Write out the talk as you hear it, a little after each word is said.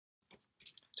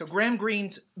So Graham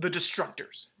Greene's The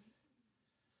Destructors.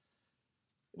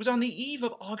 It was on the eve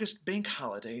of August bank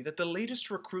holiday that the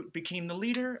latest recruit became the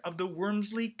leader of the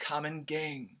Wormsley Common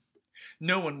Gang.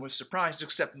 No one was surprised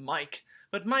except Mike,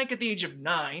 but Mike at the age of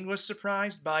 9 was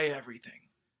surprised by everything.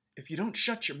 "If you don't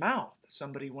shut your mouth,"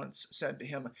 somebody once said to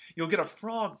him, "you'll get a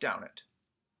frog down it."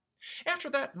 After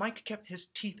that, Mike kept his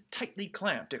teeth tightly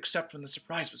clamped, except when the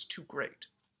surprise was too great.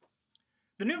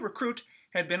 The new recruit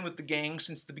had been with the gang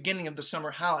since the beginning of the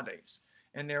summer holidays,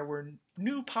 and there were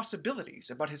new possibilities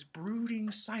about his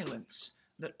brooding silence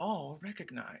that all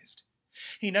recognized.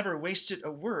 He never wasted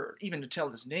a word, even to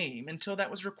tell his name, until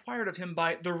that was required of him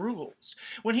by the rules.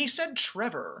 When he said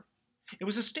Trevor, it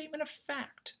was a statement of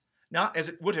fact, not as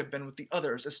it would have been with the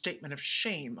others, a statement of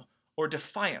shame or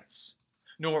defiance.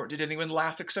 Nor did anyone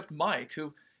laugh except Mike,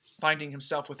 who, finding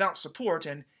himself without support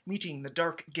and meeting the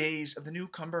dark gaze of the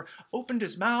newcomer, opened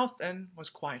his mouth and was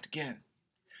quiet again.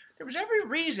 There was every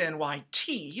reason why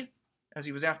T, as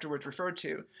he was afterwards referred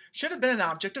to, should have been an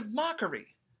object of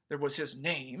mockery. There was his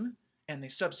name, and they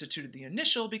substituted the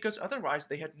initial because otherwise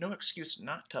they had no excuse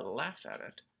not to laugh at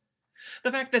it.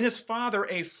 The fact that his father,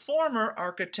 a former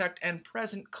architect and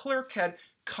present clerk, had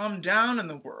come down in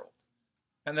the world,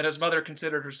 and that his mother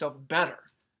considered herself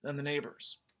better than the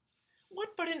neighbors.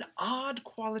 What but an odd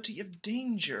quality of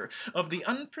danger, of the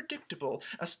unpredictable,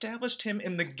 established him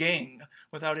in the gang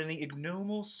without any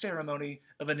ignoble ceremony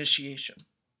of initiation?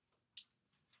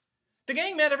 The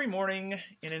gang met every morning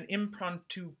in an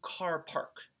impromptu car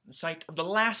park, the site of the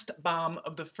last bomb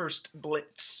of the first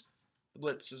Blitz. The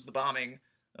Blitz is the bombing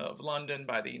of London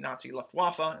by the Nazi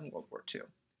Luftwaffe in World War II.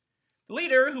 The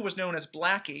leader, who was known as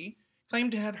Blackie,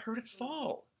 claimed to have heard it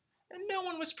fall, and no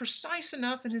one was precise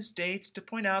enough in his dates to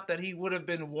point out that he would have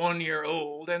been 1 year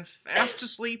old and fast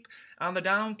asleep on the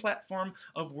down platform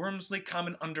of Wormsley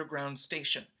Common Underground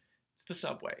Station. It's the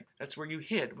subway. That's where you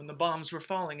hid when the bombs were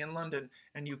falling in London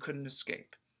and you couldn't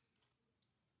escape.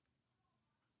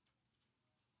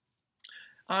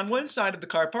 On one side of the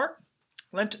car park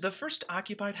leant the first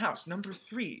occupied house, number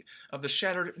 3 of the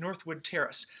shattered Northwood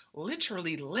Terrace.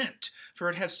 Literally leant, for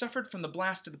it had suffered from the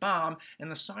blast of the bomb,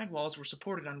 and the side walls were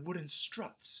supported on wooden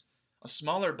struts. A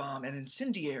smaller bomb and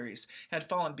incendiaries had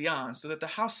fallen beyond, so that the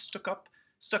house stuck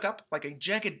up like a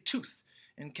jagged tooth,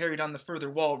 and carried on the further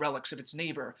wall relics of its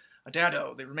neighbor, a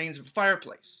dado, the remains of a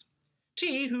fireplace.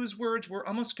 T, whose words were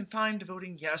almost confined to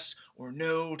voting yes or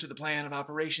no to the plan of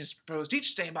operations proposed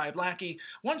each day by Blackie,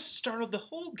 once startled the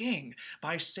whole gang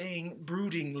by saying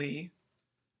broodingly,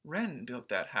 "Wren built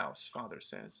that house, Father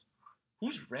says."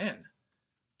 "Who's Wren?"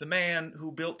 "The man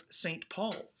who built St.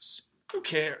 Paul's." "Who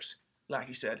cares?"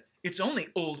 Blackie said. "It's only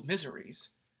old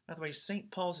miseries." By the way,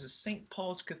 St. Paul's is St.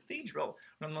 Paul's Cathedral,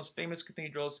 one of the most famous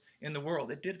cathedrals in the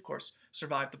world. It did, of course,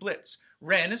 survive the Blitz.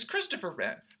 Wren is Christopher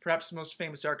Wren, perhaps the most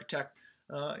famous architect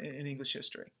in English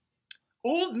history.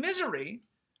 Old Misery,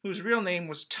 whose real name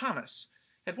was Thomas,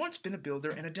 had once been a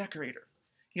builder and a decorator.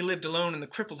 He lived alone in the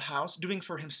crippled house, doing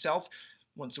for himself.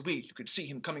 Once a week, you could see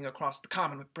him coming across the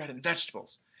common with bread and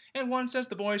vegetables. And once, as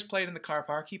the boys played in the car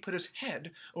park, he put his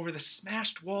head over the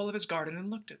smashed wall of his garden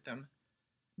and looked at them.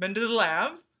 "Been to the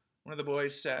Lave?" one of the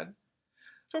boys said.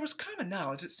 For it was common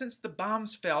knowledge that since the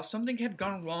bombs fell, something had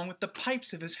gone wrong with the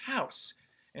pipes of his house,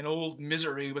 and Old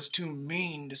Misery was too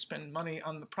mean to spend money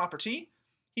on the property.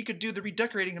 He could do the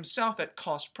redecorating himself at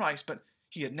cost price, but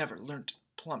he had never learnt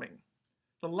plumbing.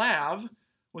 The Lave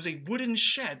was a wooden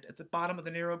shed at the bottom of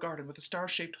the narrow garden with a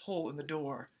star-shaped hole in the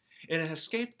door. It had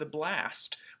escaped the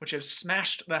blast, which had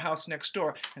smashed the house next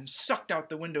door and sucked out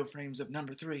the window frames of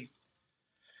number 3.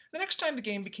 The next time the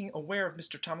gang became aware of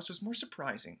Mr. Thomas was more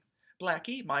surprising.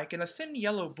 Blackie, Mike, and a thin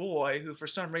yellow boy, who for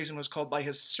some reason was called by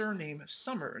his surname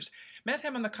Summers, met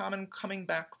him on the common coming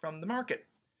back from the market.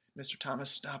 Mr.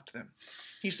 Thomas stopped them.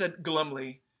 He said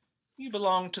glumly, "You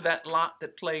belong to that lot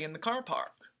that play in the car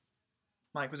park."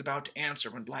 Mike was about to answer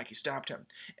when Blackie stopped him.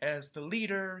 As the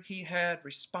leader, he had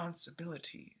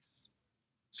responsibilities.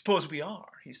 "Suppose we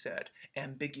are," he said,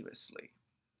 ambiguously.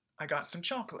 "I got some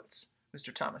chocolates,"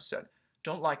 Mr. Thomas said.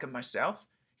 "Don't like 'em myself.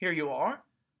 Here you are.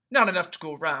 Not enough to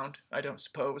go round, I don't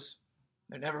suppose.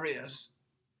 There never is,"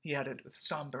 he added with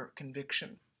somber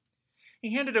conviction.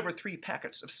 He handed over 3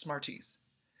 packets of Smarties.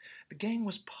 The gang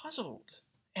was puzzled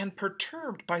and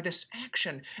perturbed by this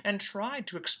action and tried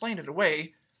to explain it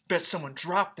away. "Bet someone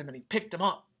dropped them and he picked them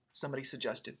up," somebody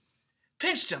suggested.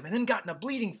 "Pinched them and then got in a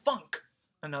bleeding funk,"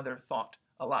 another thought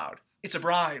aloud. "It's a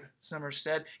bribe," Summers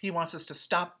said. "He wants us to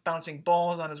stop bouncing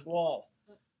balls on his wall."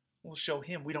 "We'll show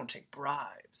him we don't take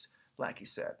bribes," Blackie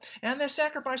said. And they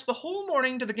sacrificed the whole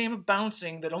morning to the game of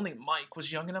bouncing that only Mike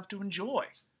was young enough to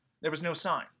enjoy. There was no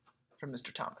sign from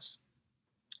Mr. Thomas.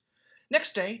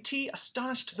 Next day, T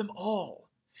astonished them all.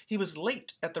 He was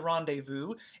late at the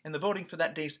rendezvous, and the voting for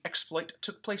that day's exploit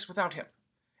took place without him.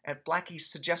 At Blackie's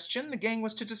suggestion, the gang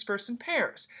was to disperse in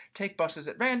pairs, take buses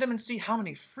at random, and see how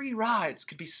many free rides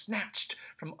could be snatched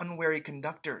from unwary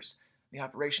conductors. The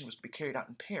operation was to be carried out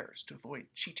in pairs to avoid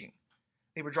cheating.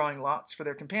 They were drawing lots for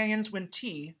their companions when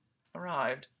T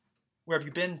arrived. "Where have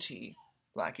you been, T?"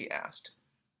 Blackie asked.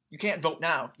 "You can't vote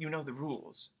now. You know the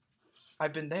rules."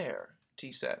 "I've been there,"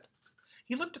 T said.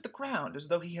 He looked at the ground as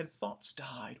though he had thoughts to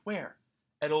hide. "Where?"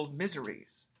 "At Old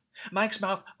Misery's." Mike's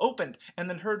mouth opened and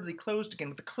then hurriedly closed again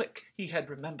with a click. He had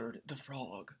remembered the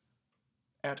frog.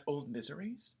 "At Old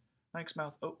Misery's?" Mike's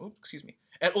mouth,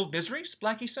 "At Old Misery's?"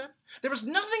 Blackie said. There was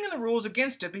nothing in the rules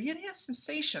against it, but he had a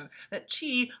sensation that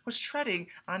T was treading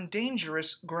on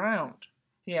dangerous ground.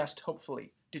 He asked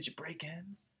hopefully, "Did you break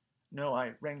in?" "No,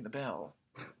 I rang the bell."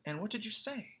 "And what did you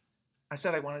say?" "I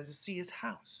said I wanted to see his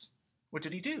house." "What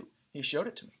did he do?" "He showed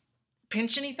it to me."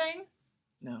 "Pinch anything?"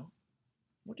 "No."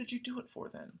 "What did you do it for,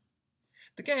 then?"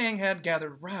 The gang had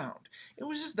gathered round. It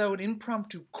was as though an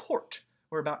impromptu court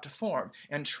were about to form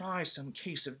and try some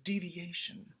case of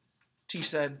deviation. T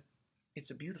said, "It's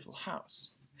a beautiful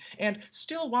house." And,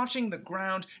 still watching the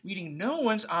ground, meeting no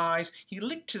one's eyes, he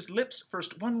licked his lips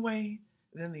first one way,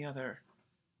 then the other.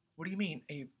 "What do you mean,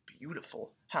 a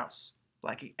beautiful house?"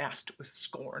 Blackie asked with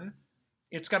scorn.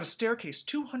 "It's got a staircase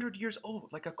 200 years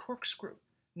old, like a corkscrew.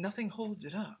 Nothing holds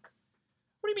it up."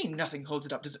 "What do you mean, nothing holds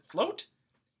it up? Does it float?"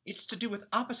 "It's to do with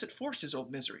opposite forces,"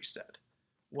 Old Misery said.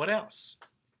 "What else?"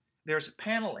 "There's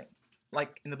paneling,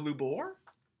 like in the Blue Boar."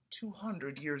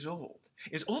 200 years old.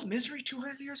 Is Old Misery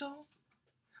 200 years old?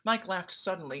 Mike laughed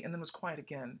suddenly and then was quiet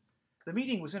again. The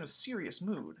meeting was in a serious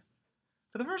mood.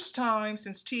 For the first time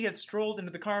since T had strolled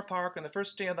into the car park on the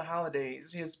first day of the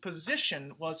holidays, his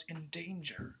position was in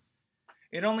danger.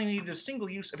 It only needed a single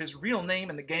use of his real name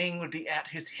and the gang would be at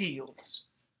his heels.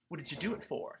 "What did you do it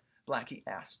for?" Blackie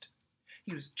asked.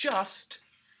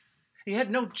 He had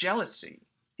no jealousy.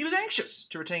 He was anxious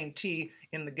to retain T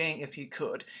in the gang if he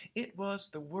could. It was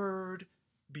the word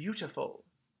beautiful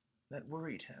that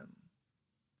worried him.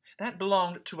 That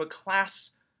belonged to a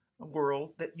class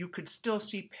world that you could still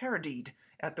see parodied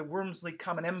at the Wormsley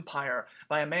Common Empire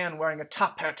by a man wearing a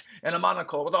top hat and a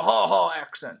monocle with a haw-haw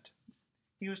accent.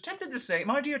 He was tempted to say,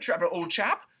 "My dear Trevor, old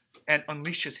chap," and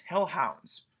unleash his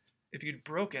hellhounds. "If you'd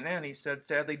broken in," he said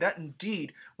sadly, "that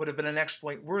indeed would have been an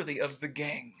exploit worthy of the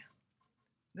gang."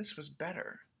 "This was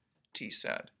better," T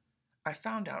said. "I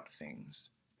found out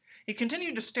things." He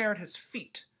continued to stare at his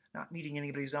feet, not meeting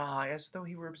anybody's eye, as though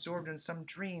he were absorbed in some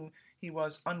dream he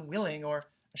was unwilling or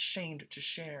ashamed to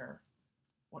share.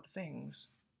 "What things?"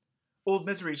 "Old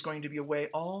Misery's going to be away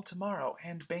all tomorrow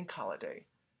and bank holiday,"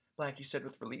 Blackie said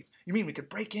with relief. "You mean we could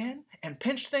break in and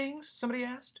pinch things?" somebody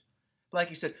asked.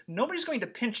 Blackie said, "Nobody's going to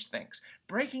pinch things.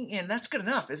 Breaking in, that's good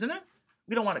enough, isn't it?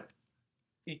 We don't want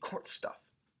any court stuff."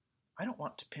 "I don't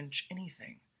want to pinch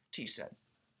anything," T said.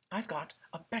 "I've got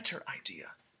a better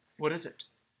idea." "What is it?"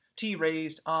 T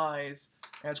raised eyes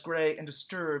as gray and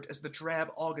disturbed as the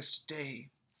drab August day.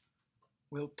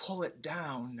 "We'll pull it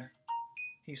down,"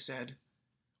 he said.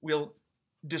 "We'll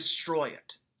destroy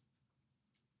it."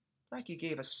 Blackie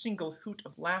gave a single hoot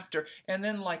of laughter, and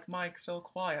then, like Mike, fell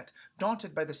quiet,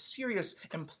 daunted by the serious,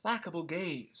 implacable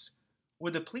gaze.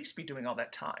 "Would the police be doing all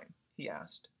that time?" he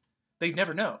asked. "They'd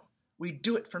never know. We'd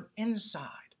do it from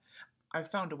inside. I've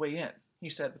found a way in," he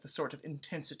said with a sort of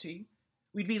intensity.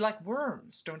 "We'd be like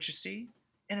worms, don't you see,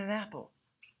 in an apple.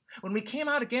 When we came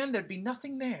out again, there'd be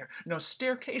nothing there. No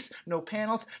staircase, no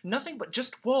panels, nothing but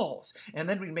just walls. And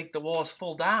then we'd make the walls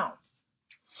fall down.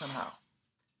 Somehow.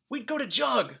 We'd go to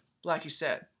Jug," Blackie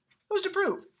said. "Who's to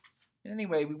prove? And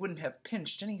anyway, we wouldn't have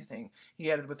pinched anything,"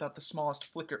 he added without the smallest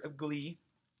flicker of glee.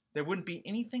 "There wouldn't be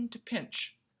anything to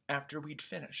pinch after we'd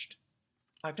finished."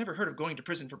 "I've never heard of going to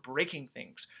prison for breaking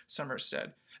things," Summers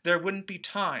said. "There wouldn't be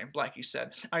time," Blackie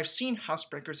said. "I've seen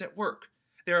housebreakers at work.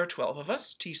 There are 12 of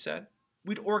us," T said.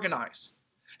 "We'd organize.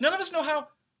 None of us know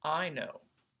how—" "I know,"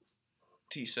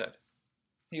 T said.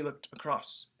 He looked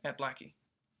across at Blackie.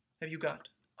 "Have you got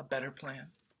a better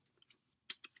plan?"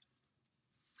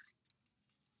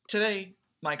 "Today,"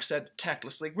 Mike said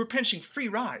tactlessly, "we're pinching free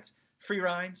rides." "Free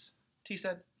rides?" T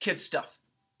said. "Kid stuff.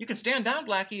 You can stand down,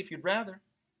 Blackie, if you'd rather."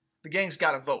 "The gang's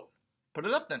got to vote." "Put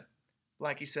it up, then,"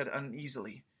 Blackie said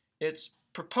uneasily. "It's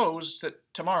proposed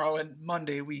that tomorrow and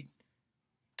Monday we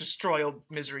destroy Old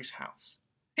Misery's house."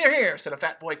 "Hear, hear," said a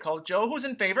fat boy called Joe. "Who's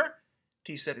in favor?"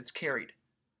 T said, "It's carried."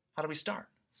 "How do we start?"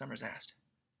 Summers asked.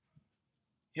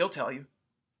 "He'll tell you,"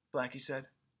 Blackie said.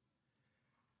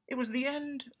 It was the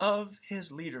end of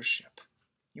his leadership.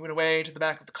 He went away to the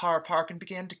back of the car park and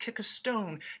began to kick a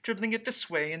stone, dribbling it this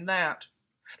way and that.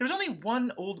 There was only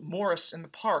one old Morris in the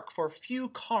park, for few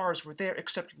cars were there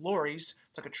except lorries,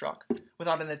 it's like a truck.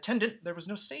 Without an attendant, there was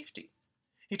no safety.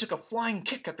 He took a flying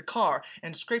kick at the car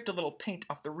and scraped a little paint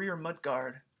off the rear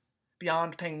mudguard.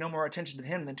 Beyond paying no more attention to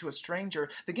him than to a stranger,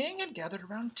 the gang had gathered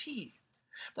around tea.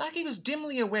 Blackie was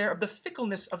dimly aware of the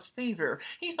fickleness of favor.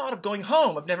 He thought of going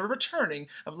home, of never returning,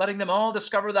 of letting them all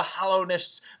discover the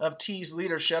hollowness of T's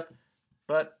leadership.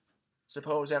 But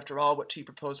suppose, after all, what T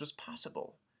proposed was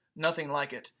possible. Nothing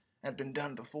like it had been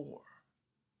done before.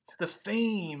 The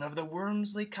fame of the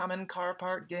Wormsley Common Car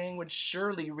Park gang would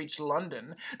surely reach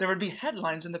London. There would be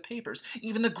headlines in the papers.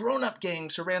 Even the grown-up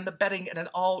gangs who ran the betting and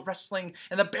all wrestling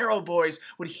and the Barrow Boys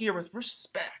would hear with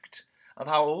respect of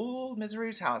how old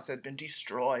Misery's house had been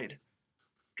destroyed.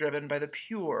 Driven by the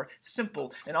pure,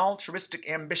 simple, and altruistic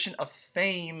ambition of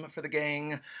fame for the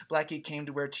gang, Blackie came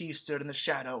to where T stood in the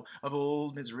shadow of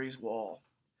old Misery's wall.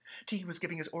 T was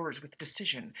giving his orders with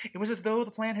decision. It was as though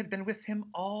the plan had been with him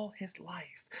all his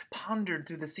life, pondered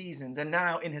through the seasons, and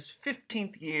now, in his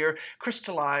 15th year,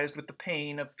 crystallized with the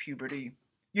pain of puberty.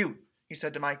 "You," he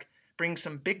said to Mike, "bring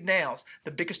some big nails,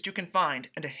 the biggest you can find,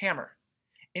 and a hammer.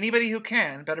 Anybody who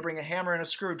can, better bring a hammer and a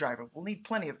screwdriver. We'll need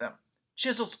plenty of them.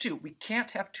 Chisels, too. We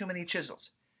can't have too many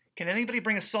chisels. Can anybody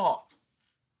bring a saw?"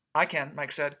 "I can,"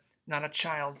 Mike said. "Not a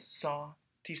child's saw,"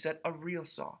 T said. "A real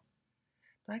saw."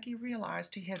 Blackie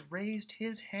realized he had raised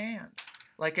his hand,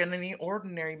 like any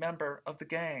ordinary member of the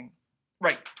gang.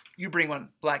 "Right, you bring one,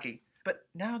 Blackie. But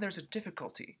now there's a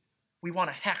difficulty. We want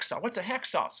a hacksaw." "What's a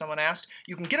hacksaw?" someone asked.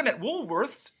 "You can get 'em at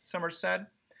Woolworth's," Summers said.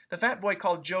 The fat boy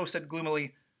called Joe said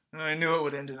gloomily, "I knew it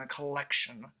would end in a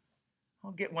collection."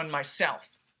 "I'll get one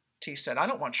myself," T said. "I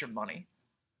don't want your money.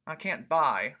 I can't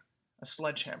buy a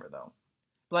sledgehammer, though."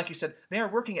 Blackie said, "They are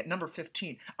working at number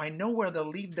 15. I know where they'll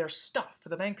leave their stuff for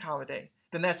the bank holiday."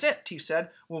 "Then that's it," T said.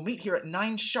 "We'll meet here at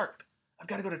 9 sharp. I've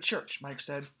got to go to church," Mike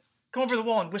said. "Come over the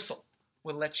wall and whistle.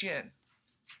 We'll let you in."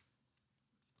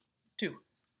 2.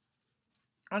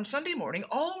 On Sunday morning,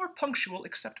 all were punctual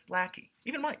except Blackie,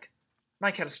 even Mike.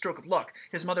 Mike had a stroke of luck.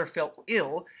 His mother felt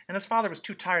ill, and his father was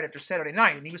too tired after Saturday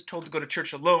night, and he was told to go to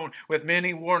church alone, with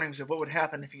many warnings of what would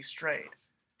happen if he strayed.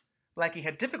 Blackie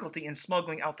had difficulty in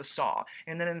smuggling out the saw,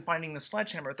 and then in finding the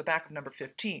sledgehammer at the back of number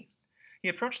 15. He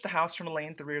approached the house from a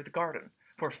lane at the rear of the garden,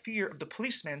 for fear of the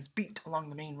policeman's beat along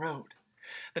the main road.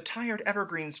 The tired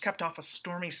evergreens kept off a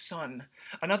stormy sun.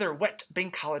 Another wet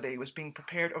bank holiday was being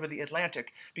prepared over the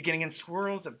Atlantic, beginning in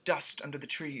swirls of dust under the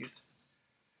trees.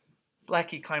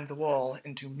 Blackie climbed the wall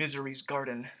into Misery's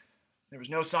garden. There was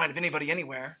no sign of anybody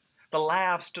anywhere. The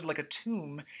lav stood like a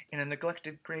tomb in a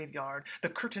neglected graveyard. The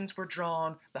curtains were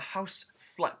drawn. The house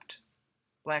slept.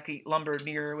 Blackie lumbered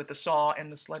near with the saw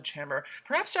and the sledgehammer.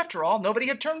 Perhaps, after all, nobody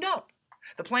had turned up.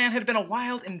 The plan had been a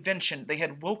wild invention. They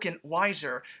had woken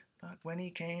wiser. But when he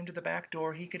came to the back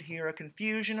door, he could hear a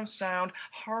confusion of sound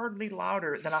hardly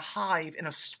louder than a hive in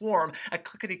a swarm, a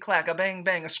clickety-clack, a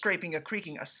bang-bang, a scraping, a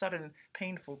creaking, a sudden,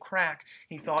 painful crack.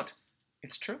 He thought,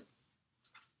 "It's true,"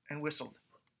 and whistled.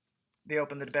 They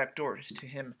opened the back door to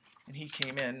him, and he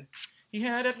came in. He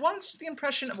had at once the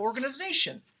impression of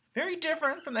organization, very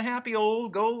different from the happy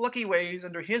old go-lucky ways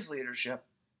under his leadership.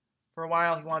 For a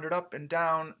while he wandered up and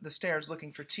down the stairs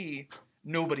looking for tea.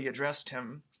 Nobody addressed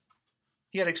him.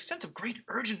 He had a sense of great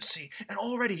urgency, and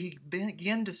already he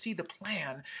began to see the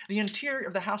plan. The interior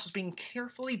of the house was being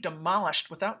carefully demolished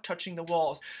without touching the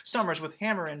walls. Summers, with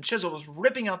hammer and chisel, was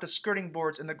ripping out the skirting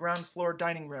boards in the ground floor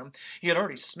dining room. He had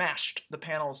already smashed the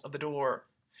panels of the door.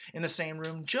 In the same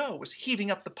room, Joe was heaving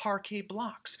up the parquet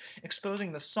blocks,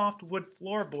 exposing the soft wood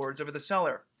floorboards over the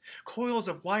cellar. Coils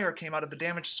of wire came out of the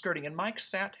damaged skirting, and Mike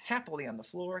sat happily on the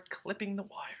floor, clipping the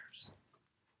wires.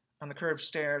 On the curved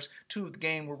stairs, 2 of the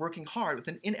gang were working hard with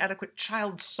an inadequate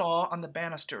child's saw on the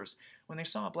banisters. When they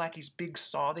saw Blackie's big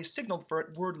saw, they signaled for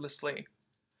it wordlessly.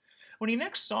 When he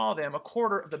next saw them, a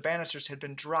quarter of the banisters had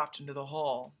been dropped into the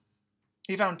hall.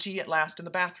 He found T at last in the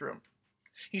bathroom.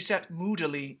 He sat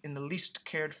moodily in the least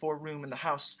cared-for room in the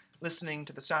house, listening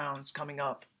to the sounds coming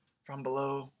up from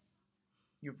below.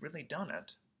 "You've really done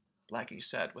it," Blackie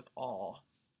said with awe.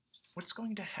 "What's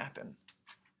going to happen?"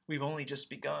 "We've only just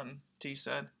begun," T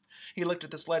said. He looked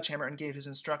at the sledgehammer and gave his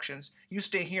instructions. "You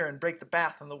stay here and break the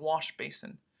bath and the wash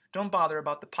basin. Don't bother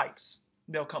about the pipes.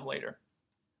 They'll come later."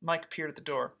 Mike peered at the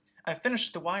door. "I've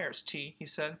finished the wires, T," he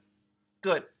said.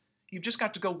 "Good. You've just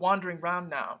got to go wandering round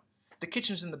now. The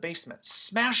kitchen's in the basement.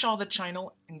 Smash all the china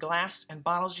and glass and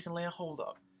bottles you can lay a hold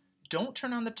of. Don't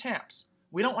turn on the taps.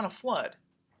 We don't want a flood.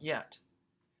 Yet.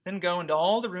 Then go into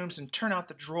all the rooms and turn out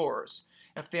the drawers.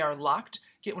 If they are locked,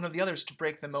 get one of the others to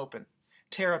break them open.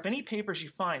 Tear up any papers you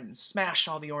find and smash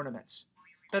all the ornaments.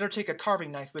 Better take a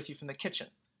carving knife with you from the kitchen.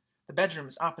 The bedroom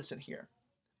is opposite here.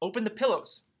 Open the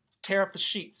pillows. Tear up the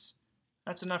sheets.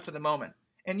 That's enough for the moment.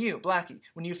 And you, Blackie,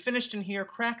 when you've finished in here,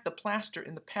 crack the plaster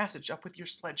in the passage up with your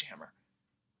sledgehammer.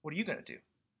 What are you going to do?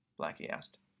 Blackie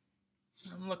asked.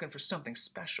 I'm looking for something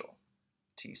special,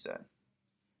 T said.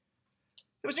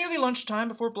 It was nearly lunchtime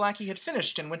before Blackie had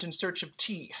finished and went in search of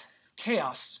tea.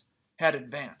 Chaos had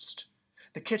advanced.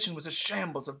 The kitchen was a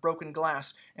shambles of broken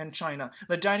glass and china.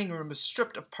 The dining room was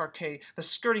stripped of parquet. The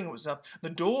skirting was up. The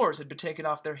doors had been taken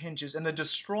off their hinges, and the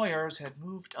destroyers had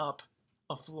moved up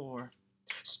a floor.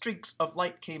 Streaks of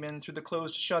light came in through the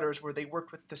closed shutters where they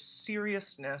worked with the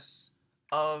seriousness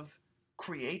of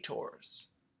creators.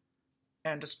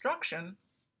 And destruction,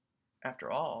 after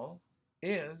all,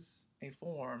 is a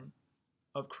form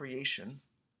of creation.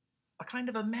 A kind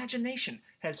of imagination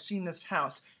had seen this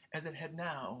house as it had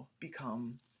now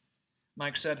become.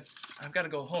 Mike said, I've got to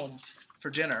go home for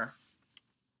dinner.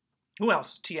 Who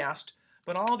else? T asked.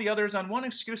 But all the others, on one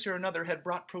excuse or another, had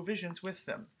brought provisions with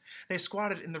them. They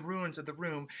squatted in the ruins of the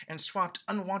room and swapped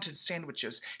unwanted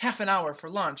sandwiches. Half an hour for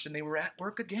lunch, and they were at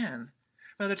work again.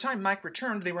 By the time Mike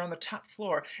returned, they were on the top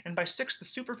floor, and by 6 the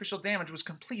superficial damage was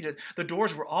completed. The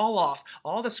doors were all off,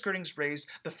 all the skirtings raised,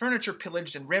 the furniture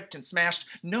pillaged and ripped and smashed.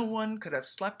 No one could have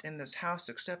slept in this house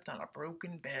except on a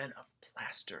broken bed of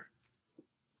plaster.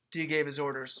 T gave his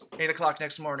orders. 8 o'clock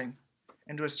next morning.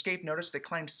 And to escape notice, they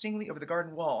climbed singly over the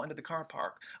garden wall into the car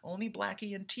park. Only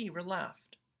Blackie and T were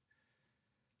left.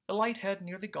 The light had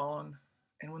nearly gone,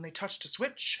 and when they touched a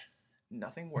switch,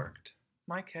 nothing worked.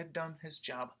 Mike had done his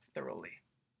job thoroughly.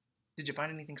 Did you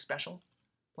find anything special?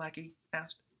 Blackie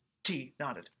asked. T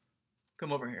nodded.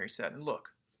 Come over here, he said, and look.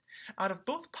 Out of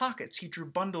both pockets, he drew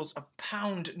bundles of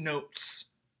pound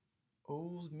notes.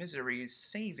 Old Misery's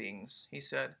savings, he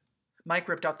said. Mike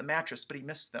ripped out the mattress, but he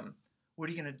missed them. What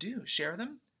are you going to do, share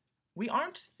them? We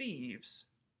aren't thieves,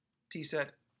 T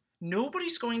said.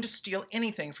 Nobody's going to steal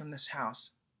anything from this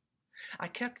house. I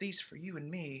kept these for you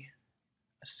and me.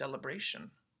 A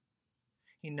celebration.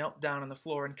 He knelt down on the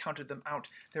floor and counted them out.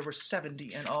 There were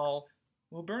 70 in all.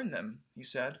 We'll burn them, he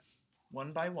said,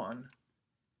 one by one.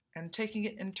 And taking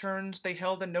it in turns, they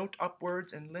held a note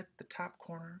upwards and lit the top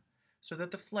corner so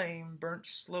that the flame burnt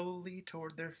slowly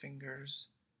toward their fingers.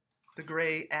 The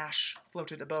gray ash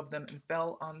floated above them and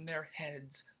fell on their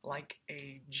heads like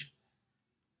age.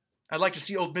 I'd like to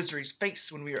see old Misery's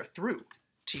face when we are through,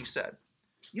 T said.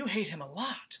 You hate him a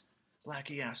lot,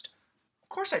 Blackie asked. Of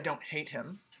course I don't hate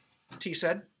him, T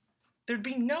said. There'd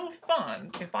be no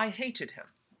fun if I hated him.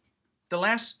 The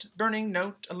last burning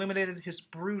note illuminated his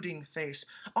brooding face.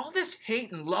 All this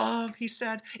hate and love, he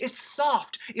said, it's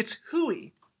soft, it's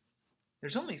hooey.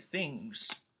 There's only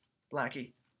things,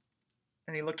 Blackie.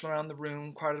 And he looked around the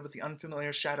room, crowded with the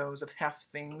unfamiliar shadows of half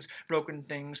things, broken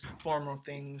things, former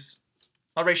things.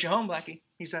 I'll race you home, Blackie,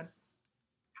 he said.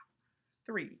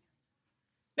 3.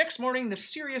 Next morning, the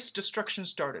serious destruction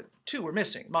started. 2 were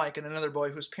missing. Mike and another boy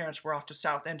whose parents were off to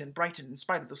Southend and Brighton in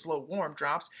spite of the slow warm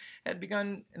drops had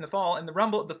begun in the fall, and the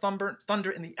rumble of the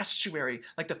thunder in the estuary,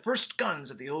 like the first guns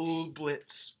of the old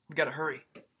Blitz. We gotta hurry,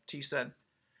 T said.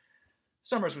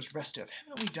 Summers was restive.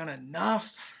 Haven't we done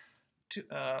enough?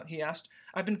 He asked.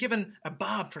 I've been given a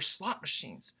bob for slot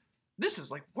machines. This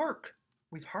is like work.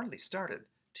 We've hardly started,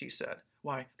 T said.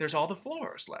 Why, there's all the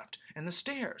floors left, and the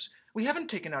stairs. We haven't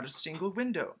taken out a single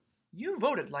window. You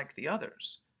voted like the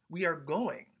others. We are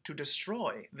going to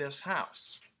destroy this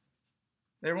house.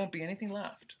 There won't be anything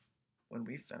left when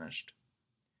we've finished.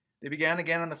 They began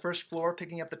again on the first floor,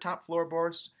 picking up the top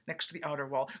floorboards next to the outer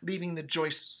wall, leaving the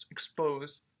joists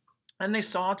exposed. Then they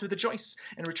sawed through the joists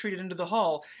and retreated into the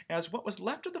hall as what was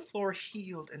left of the floor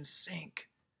healed and sank.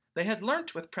 They had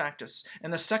learnt with practice,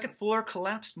 and the second floor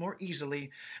collapsed more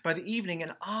easily. By the evening,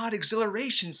 an odd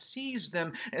exhilaration seized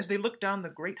them as they looked down the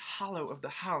great hollow of the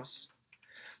house.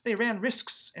 They ran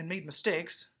risks and made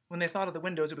mistakes. When they thought of the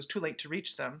windows, it was too late to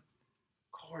reach them.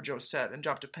 Corjo said, and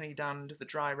dropped a penny down into the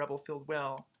dry, rubble-filled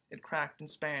well. It cracked and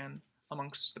span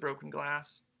amongst the broken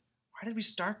glass. Why did we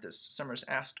start this? Summers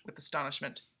asked with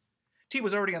astonishment. T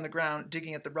was already on the ground,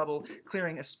 digging at the rubble,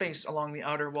 clearing a space along the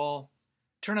outer wall.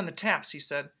 Turn on the taps, he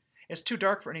said. It's too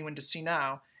dark for anyone to see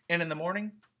now, and in the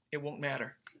morning, it won't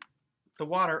matter. The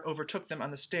water overtook them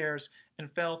on the stairs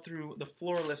and fell through the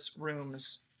floorless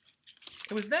rooms.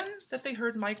 It was then that they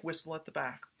heard Mike whistle at the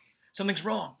back. Something's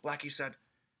wrong, Blackie said.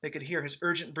 They could hear his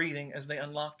urgent breathing as they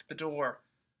unlocked the door.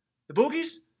 The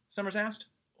bogies? Summers asked.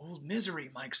 Old Misery,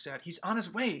 Mike said. He's on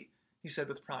his way, he said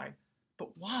with pride.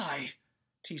 But why?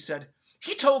 T said.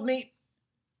 He told me.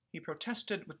 He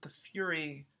protested with the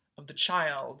fury of the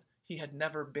child he had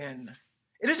never been.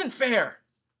 It isn't fair.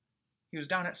 He was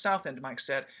down at South End, Mike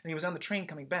said, and he was on the train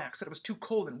coming back. Said it was too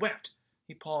cold and wet.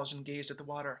 He paused and gazed at the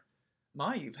water.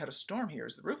 My, you've had a storm here.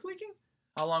 Is the roof leaking?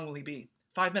 How long will he be?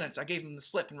 5 minutes. I gave him the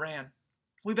slip and ran.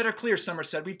 We better clear, Summers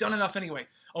said. We've done enough anyway.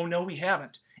 Oh, no, we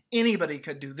haven't. Anybody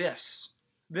could do this.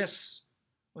 This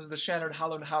was the shattered,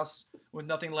 hollowed house with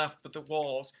nothing left but the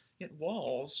walls. Yet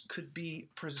walls could be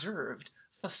preserved.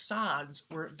 Facades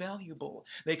were valuable.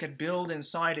 They could build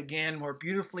inside again more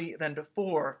beautifully than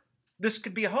before. This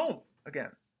could be a home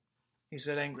again, he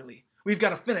said angrily. We've got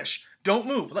to finish. Don't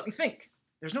move. Let me think.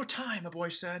 There's no time, the boy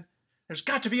said. There's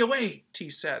got to be a way, T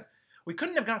said. We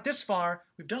couldn't have got this far.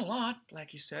 We've done a lot,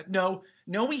 Blackie said. No,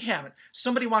 we haven't.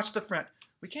 Somebody watch the front.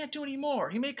 We can't do any more.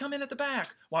 He may come in at the back.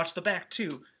 Watch the back,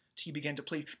 too. T began to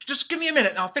plead. Just give me a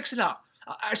minute and I'll fix it up.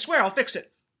 I swear I'll fix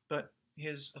it. But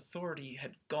his authority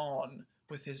had gone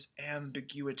with his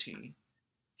ambiguity.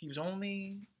 He was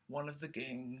only one of the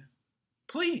gang.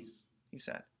 Please, he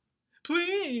said.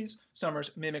 Please,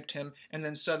 Summers mimicked him and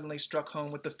then suddenly struck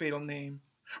home with the fatal name.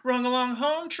 Run along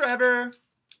home, Trevor.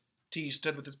 T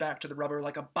stood with his back to the rubber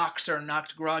like a boxer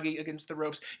knocked groggy against the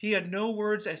ropes. He had no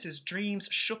words as his dreams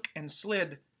shook and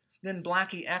slid. Then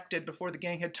Blackie acted before the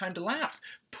gang had time to laugh,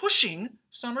 pushing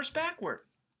Summers backward.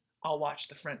 I'll watch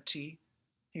the front, T,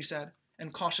 he said,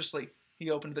 and cautiously he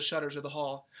opened the shutters of the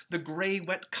hall. The gray,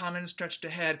 wet common stretched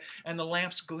ahead, and the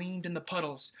lamps gleamed in the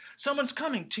puddles. Someone's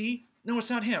coming, T. No, it's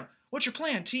not him. What's your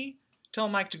plan, T? Tell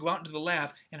Mike to go out into the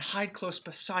lab and hide close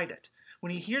beside it.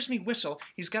 When he hears me whistle,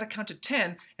 he's got to count to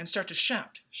 10 and start to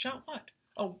shout. Shout what?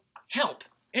 Oh, help.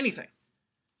 Anything.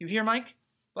 You hear, Mike?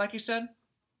 Blackie said.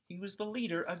 He was the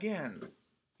leader again.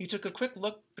 He took a quick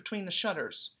look between the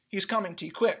shutters. He's coming,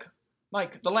 T. Quick.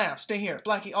 Mike, the lab, stay here.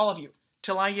 Blackie, all of you.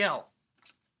 Till I yell.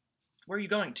 Where are you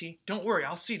going, T? Don't worry,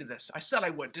 I'll see to this. I said I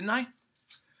would, didn't I?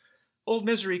 Old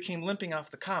Misery came limping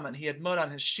off the common. He had mud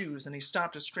on his shoes, and he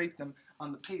stopped to scrape them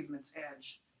on the pavement's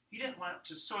edge. He didn't want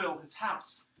to soil his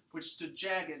house, which stood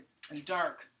jagged and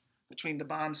dark between the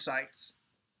bomb sites,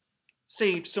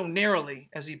 saved so narrowly,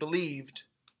 as he believed,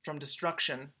 from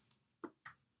destruction.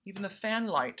 Even the fan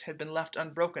light had been left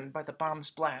unbroken by the bomb's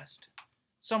blast.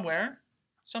 Somewhere,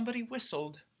 somebody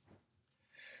whistled.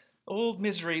 Old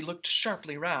Misery looked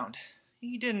sharply round.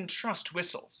 He didn't trust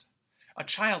whistles. A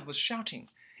child was shouting.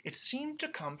 It seemed to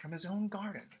come from his own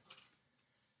garden.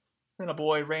 Then a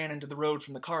boy ran into the road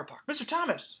from the car park. Mr.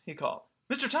 Thomas, he called.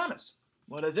 Mr. Thomas.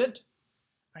 What is it?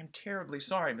 I'm terribly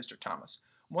sorry, Mr. Thomas.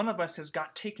 One of us has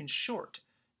got taken short,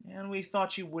 and we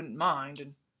thought you wouldn't mind,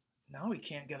 and now we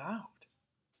can't get out.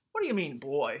 What do you mean,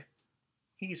 boy?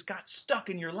 He's got stuck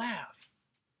in your lab.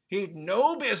 He'd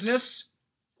no business.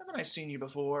 Haven't I seen you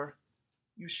before?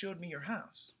 You showed me your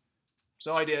house.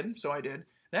 So I did.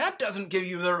 That doesn't give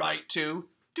you the right to.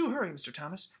 Do hurry, Mr.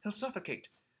 Thomas. He'll suffocate.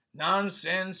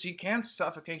 Nonsense. He can't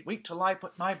suffocate. Wait till I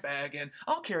put my bag in.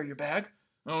 I'll carry your bag.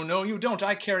 Oh, no, you don't.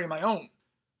 I carry my own.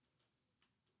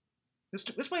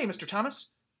 This way, Mr. Thomas.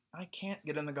 I can't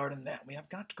get in the garden that way. I've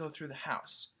got to go through the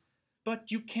house.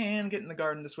 But you can get in the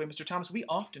garden this way, Mr. Thomas. We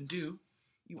often do.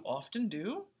 You often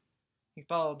do? He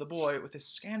followed the boy with a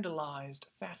scandalized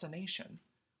fascination.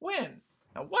 When?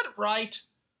 Now, what right?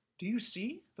 Do you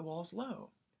see? The wall's low.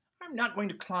 I'm not going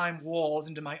to climb walls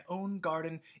into my own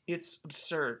garden. It's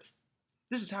absurd.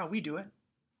 This is how we do it.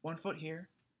 1 foot here,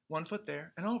 1 foot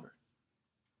there, and over.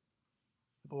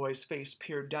 The boy's face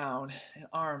peered down, an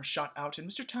arm shot out, and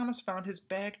Mr. Thomas found his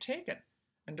bag taken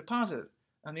and deposited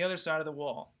on the other side of the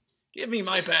wall. Give me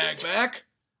my bag back,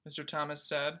 Mr. Thomas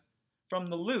said. From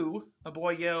the loo, a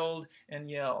boy yelled and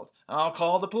yelled. I'll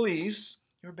call the police.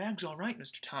 Your bag's all right,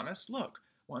 Mr. Thomas. Look,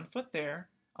 1 foot there,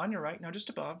 on your right, now just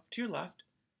above, to your left.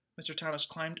 Mr. Thomas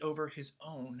climbed over his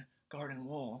own garden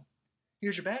wall.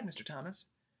 Here's your bag, Mr. Thomas.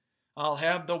 I'll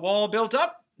have the wall built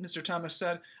up, Mr. Thomas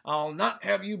said. I'll not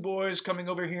have you boys coming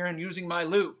over here and using my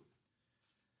loo.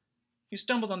 He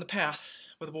stumbled on the path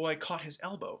where the boy caught his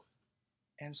elbow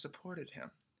and supported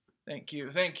him. Thank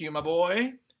you, my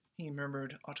boy, he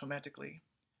murmured automatically.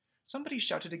 Somebody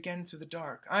shouted again through the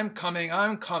dark. I'm coming,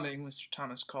 Mr.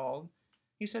 Thomas called.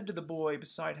 He said to the boy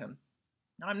beside him,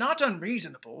 I'm not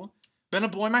unreasonable. Been a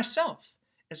boy myself,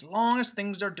 as long as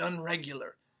things are done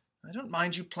regular. I don't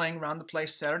mind you playing around the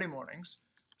place Saturday mornings.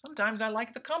 Sometimes I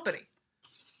like the company.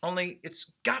 Only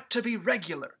it's got to be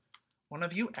regular. One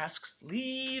of you asks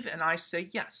leave, and I say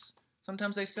yes.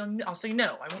 Sometimes I'll say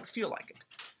no, I won't feel like it.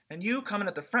 And you come in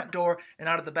at the front door and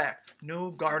out of the back.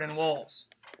 No garden walls.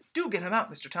 Do get him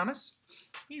out, Mr. Thomas.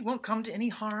 He won't come to any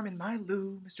harm in my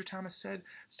loo, Mr. Thomas said,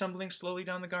 stumbling slowly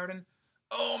down the garden.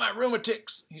 Oh, my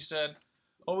rheumatics, he said.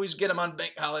 Always get 'em on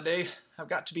bank holiday. I've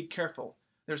got to be careful.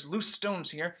 There's loose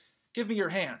stones here. Give me your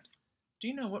hand. Do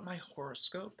you know what my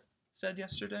horoscope said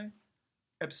yesterday?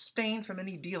 Abstain from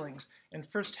any dealings in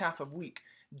first half of week.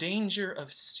 Danger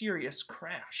of serious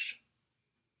crash.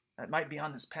 That might be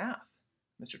on this path,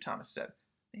 Mr. Thomas said.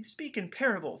 They speak in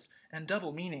parables and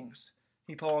double meanings.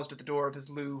 He paused at the door of his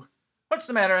loo. What's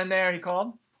the matter in there? He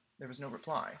called. There was no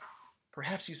reply.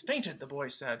 Perhaps he's fainted, the boy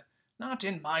said. Not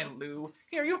in my loo.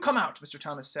 Here, you come out, Mr.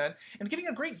 Thomas said, and giving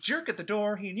a great jerk at the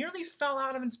door, he nearly fell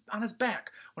out on his back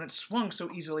when it swung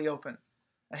so easily open.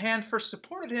 A hand first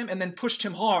supported him and then pushed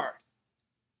him hard.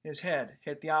 His head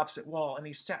hit the opposite wall, and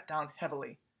he sat down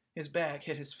heavily. His bag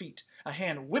hit his feet. A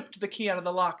hand whipped the key out of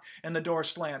the lock, and the door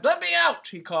slammed. Let me out,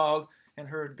 he called, and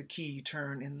heard the key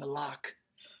turn in the lock.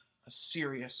 A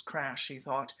serious crash, he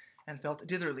thought, and felt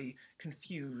ditherly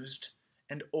confused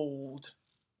and old.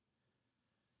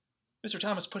 Mr.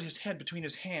 Thomas put his head between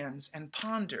his hands and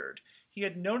pondered. He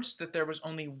had noticed that there was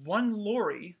only one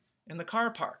lorry in the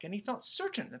car park, and he felt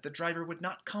certain that the driver would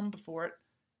not come before it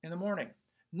in the morning.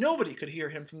 Nobody could hear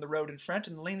him from the road in front,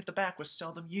 and the lane at the back was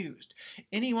seldom used.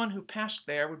 Anyone who passed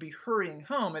there would be hurrying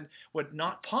home and would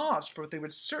not pause for what they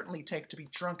would certainly take to be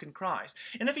drunken cries.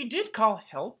 And if he did call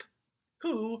help,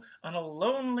 who, on a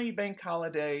lonely bank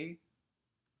holiday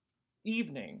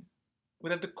evening,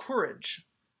 would have the courage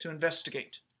to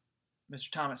investigate? Mr.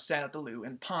 Thomas sat at the loo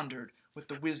and pondered with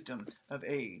the wisdom of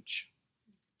age.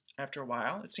 After a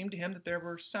while, it seemed to him that there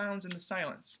were sounds in the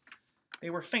silence. They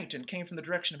were faint and came from the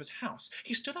direction of his house.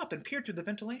 He stood up and peered through the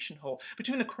ventilation hole.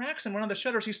 Between the cracks in one of the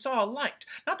shutters he saw a light.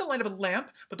 Not the light of a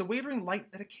lamp, but the wavering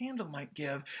light that a candle might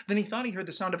give. Then he thought he heard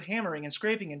the sound of hammering and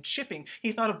scraping and chipping.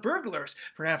 He thought of burglars.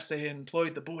 Perhaps they had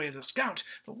employed the boy as a scout.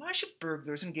 But why should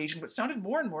burglars engage in what sounded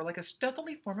more and more like a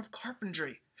stealthy form of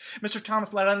carpentry? Mr.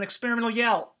 Thomas let out an experimental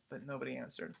yell, but nobody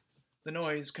answered. The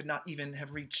noise could not even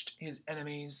have reached his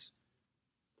enemies.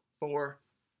 4.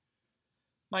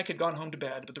 Mike had gone home to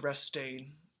bed, but the rest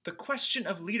stayed. The question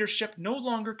of leadership no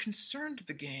longer concerned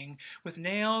the gang. With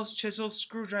nails, chisels,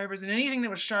 screwdrivers, and anything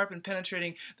that was sharp and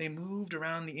penetrating, they moved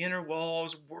around the inner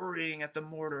walls, worrying at the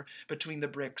mortar between the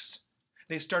bricks.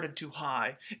 They started too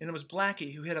high, and it was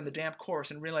Blackie who hit on the damp course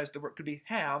and realized the work could be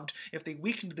halved if they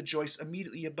weakened the joists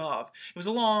immediately above. It was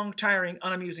a long, tiring,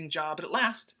 unamusing job, but at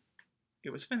last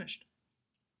it was finished.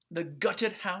 The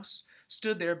gutted house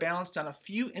stood there balanced on a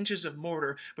few inches of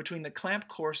mortar between the clamp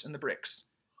course and the bricks.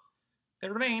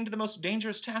 There remained the most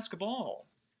dangerous task of all,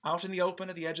 out in the open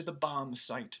at the edge of the bomb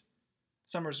site.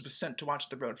 Summers was sent to watch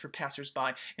the road for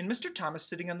passers-by, and Mr. Thomas,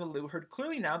 sitting on the loo, heard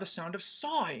clearly now the sound of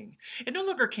sawing. It no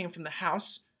longer came from the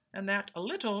house, and that a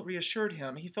little reassured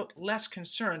him. He felt less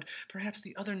concerned. Perhaps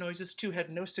the other noises, too, had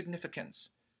no significance.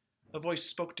 A voice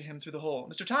spoke to him through the hole.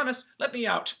 Mr. Thomas, let me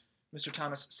out, Mr.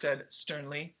 Thomas said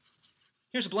sternly.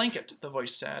 Here's a blanket, the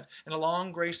voice said, and a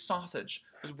long gray sausage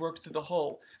was worked through the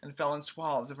hole and fell in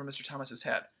swathes over Mr. Thomas's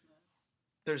head.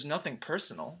 There's nothing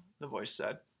personal, the voice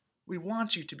said. We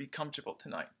want you to be comfortable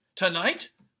tonight. Tonight?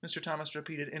 Mr. Thomas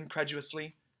repeated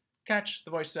incredulously. Catch,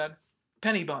 the voice said.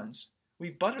 Penny buns.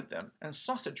 We've buttered them, and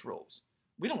sausage rolls.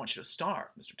 We don't want you to starve,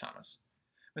 Mr. Thomas.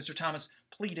 Mr. Thomas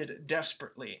pleaded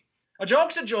desperately. A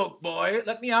joke's a joke, boy.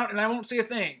 Let me out and I won't say a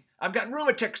thing. I've got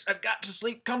rheumatics. I've got to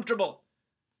sleep comfortable.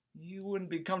 You wouldn't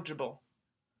be comfortable.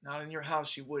 Not in your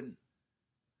house, you wouldn't.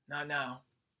 Not now.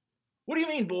 What do you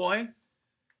mean, boy?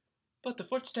 But the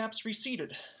footsteps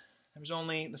receded. There was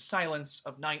only the silence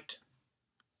of night.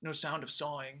 No sound of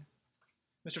sawing.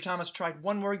 Mr. Thomas tried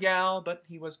one more yell, but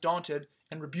he was daunted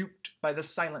and rebuked by the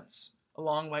silence. A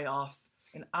long way off,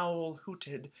 an owl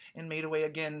hooted and made away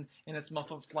again in its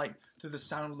muffled flight through the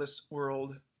soundless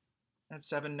world. At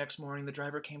 7 next morning, the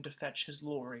driver came to fetch his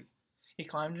lorry. He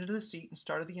climbed into the seat and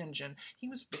started the engine. He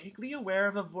was vaguely aware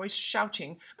of a voice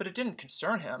shouting, but it didn't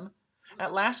concern him.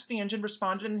 At last the engine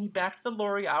responded, and he backed the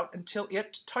lorry out until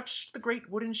it touched the great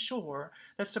wooden shore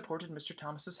that supported Mr.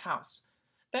 Thomas's house.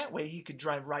 That way he could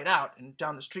drive right out and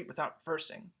down the street without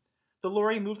reversing. The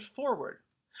lorry moved forward,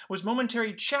 was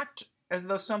momentarily checked as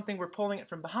though something were pulling it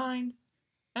from behind,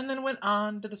 and then went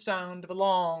on to the sound of a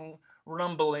long,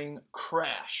 rumbling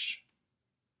crash.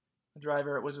 The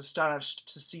driver was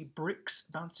astonished to see bricks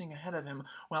bouncing ahead of him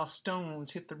while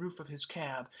stones hit the roof of his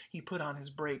cab. He put on his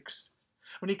brakes.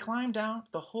 When he climbed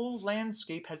out, the whole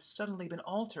landscape had suddenly been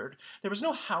altered. There was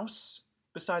no house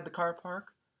beside the car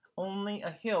park, only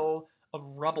a hill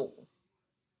of rubble.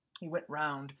 He went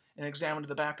round and examined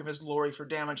the back of his lorry for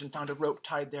damage and found a rope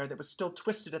tied there that was still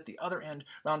twisted at the other end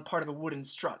round part of a wooden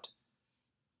strut.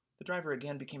 The driver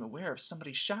again became aware of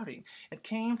somebody shouting. It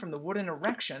came from the wooden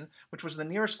erection, which was the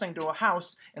nearest thing to a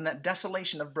house in that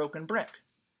desolation of broken brick.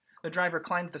 The driver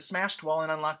climbed the smashed wall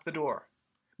and unlocked the door.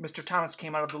 Mr. Thomas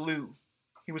came out of the loo.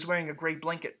 He was wearing a gray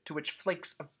blanket to which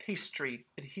flakes of pastry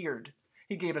adhered.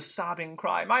 He gave a sobbing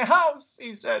cry. "My house!"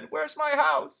 he said. "Where's my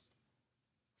house?"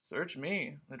 "Search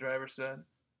me," the driver said.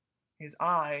 His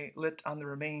eye lit on the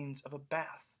remains of a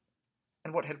bath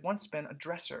and what had once been a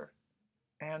dresser,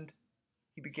 and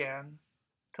he began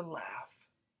to laugh.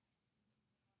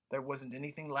 There wasn't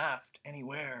anything left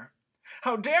anywhere.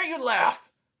 "How dare you laugh?"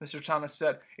 Mr. Thomas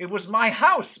said. "It was my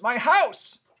house! My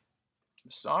house!"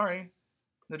 "I'm sorry,"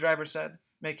 the driver said,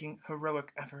 making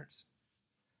heroic efforts.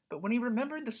 But when he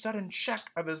remembered the sudden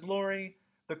check of his lorry,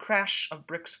 the crash of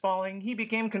bricks falling, he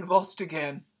became convulsed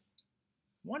again.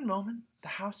 One moment, the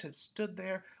house had stood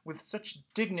there with such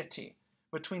dignity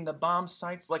between the bomb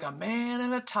sites like a man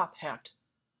in a top hat.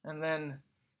 And then,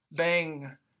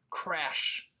 bang,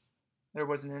 crash. There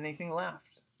wasn't anything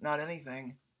left. Not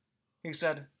anything. He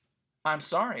said, "I'm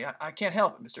sorry. I can't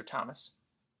help it, Mr. Thomas.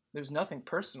 There's nothing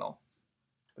personal.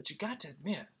 But you got to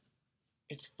admit,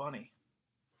 it's funny."